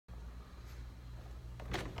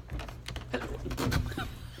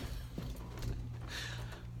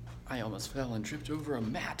I almost fell and tripped over a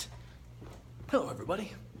mat. Hello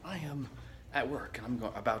everybody, I am at work and I'm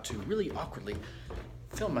about to really awkwardly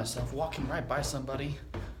film myself walking right by somebody.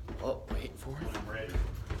 Oh, wait for it. I'm ready.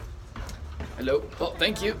 Hello, oh,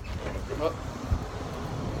 thank you. Oh.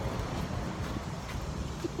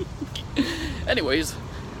 Anyways,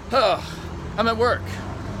 I'm at work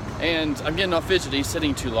and I'm getting all fidgety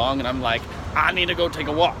sitting too long and I'm like, I need to go take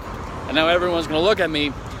a walk. And now everyone's gonna look at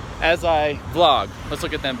me as I vlog. Let's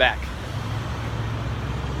look at them back.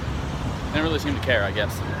 They don't really seem to care, I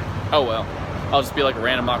guess. Oh well, I'll just be like a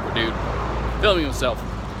random awkward dude filming himself.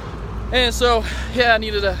 And so, yeah, I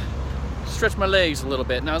needed to stretch my legs a little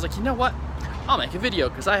bit. And I was like, you know what? I'll make a video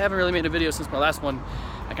because I haven't really made a video since my last one.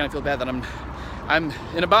 I kind of feel bad that I'm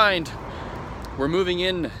in a bind. We're moving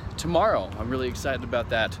in tomorrow. I'm really excited about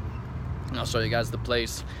that. And I'll show you guys the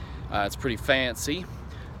place. It's pretty fancy.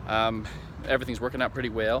 Everything's working out pretty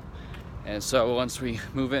well. And so once we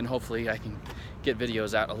move in, hopefully I can get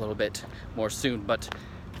videos out a little bit more soon. But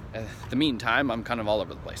the meantime, I'm kind of all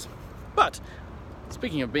over the place. But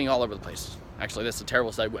speaking of being all over the place, actually that's a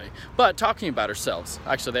terrible segue, but talking about ourselves,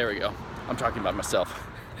 actually there we go, I'm talking about myself.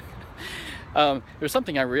 There's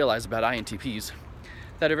something I realized about INTPs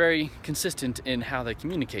that are very consistent in how they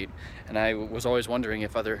communicate, and I was always wondering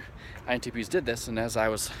if other INTPs did this, and as I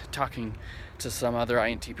was talking to some other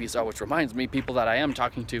INTPs, which reminds me, people that I am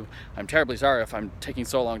talking to, I'm terribly sorry if I'm taking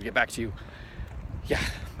so long to get back to you. Yeah,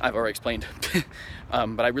 I've already explained.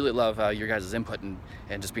 But I really love your guys' input and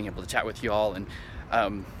just being able to chat with you all and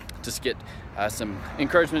just get some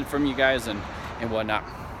encouragement from you guys and whatnot.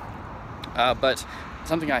 But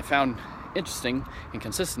something I found interesting and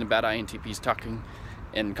consistent about INTPs talking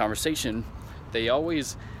in conversation, they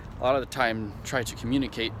always, a lot of the time, try to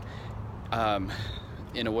communicate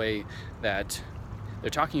in a way that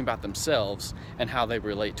they're talking about themselves and how they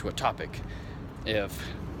relate to a topic. If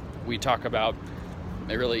we talk about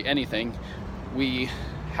really anything,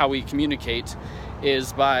 how we communicate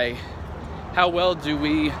is by how well do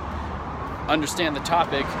we understand the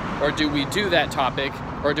topic, or do we do that topic,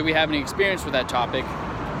 or do we have any experience with that topic.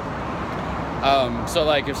 So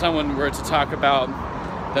like if someone were to talk about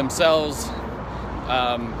themselves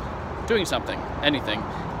doing something, anything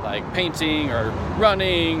like painting or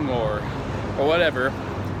running or whatever,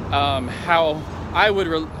 how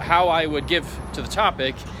I would give to the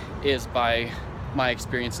topic is by my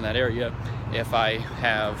experience in that area. If I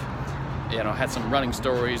have, had some running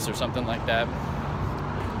stories or something like that,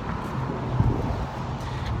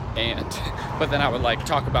 but then I would like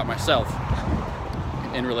talk about myself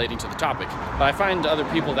in relating to the topic. But I find other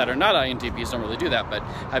people that are not INTPs don't really do that. But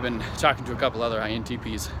I've been talking to a couple other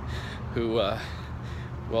INTPs who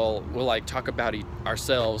will like talk about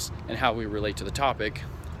ourselves and how we relate to the topic,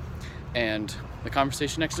 and the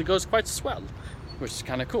conversation actually goes quite swell, which is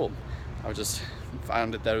kind of cool. I just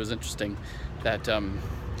found that it was interesting that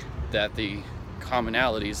that the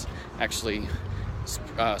commonalities actually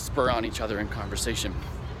spur on each other in conversation.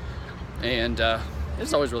 And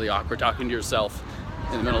it's always really awkward talking to yourself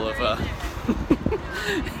in the middle of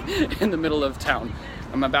in the middle of town.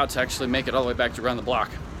 I'm about to actually make it all the way back to around the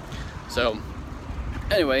block. So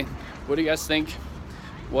anyway, what do you guys think?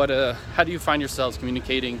 How do you find yourselves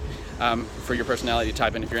communicating for your personality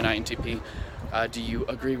type, and if you're an INTP? Do you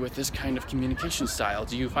agree with this kind of communication style?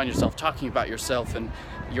 Do you find yourself talking about yourself and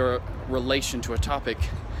your relation to a topic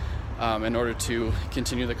in order to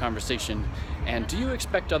continue the conversation? And do you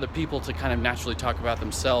expect other people to kind of naturally talk about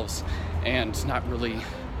themselves and not really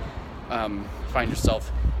find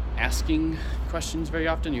yourself asking questions very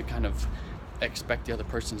often? You kind of expect the other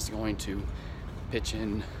person's going to pitch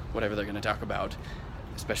in whatever they're going to talk about,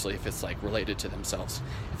 especially if it's like related to themselves,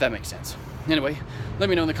 if that makes sense. Anyway, let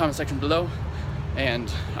me know in the comment section below,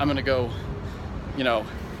 and I'm gonna go,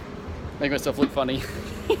 make myself look funny.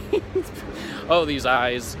 Oh, these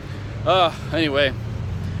eyes. Anyway,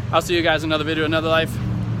 I'll see you guys in another video, another life.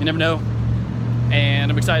 You never know.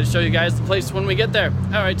 And I'm excited to show you guys the place when we get there.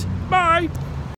 All right, bye.